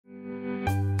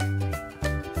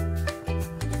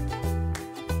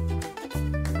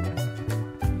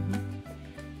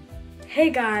Hey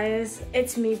guys,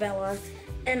 it's me, Bella,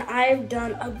 and I've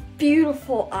done a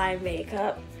beautiful eye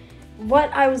makeup. What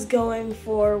I was going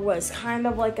for was kind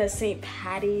of like a St.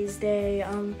 Patty's Day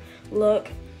look.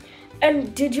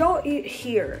 And did y'all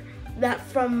hear that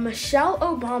from Michelle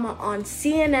Obama on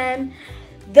CNN?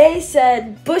 They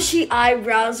said bushy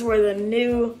eyebrows were the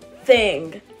new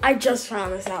thing. I just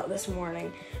found this out this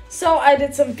morning. So I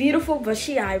did some beautiful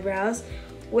bushy eyebrows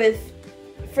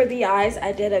for the eyes.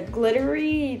 I did a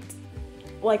glittery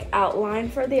outline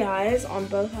for the eyes on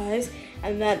both eyes,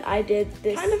 and then I did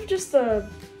this kind of just a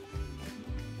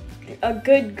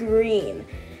good green,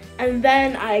 and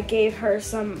then I gave her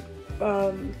some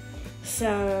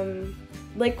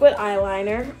liquid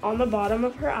eyeliner on the bottom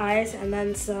of her eyes, and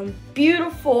then some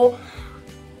beautiful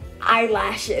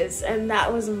eyelashes, and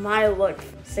that was my look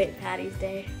for St. Patty's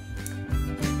Day.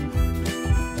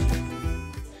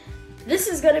 This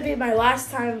is going to be my last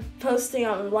time posting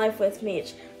on Life with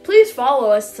Meech. Please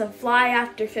follow us to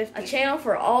FlyafterFifty, a channel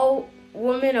for all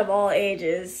women of all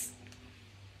ages.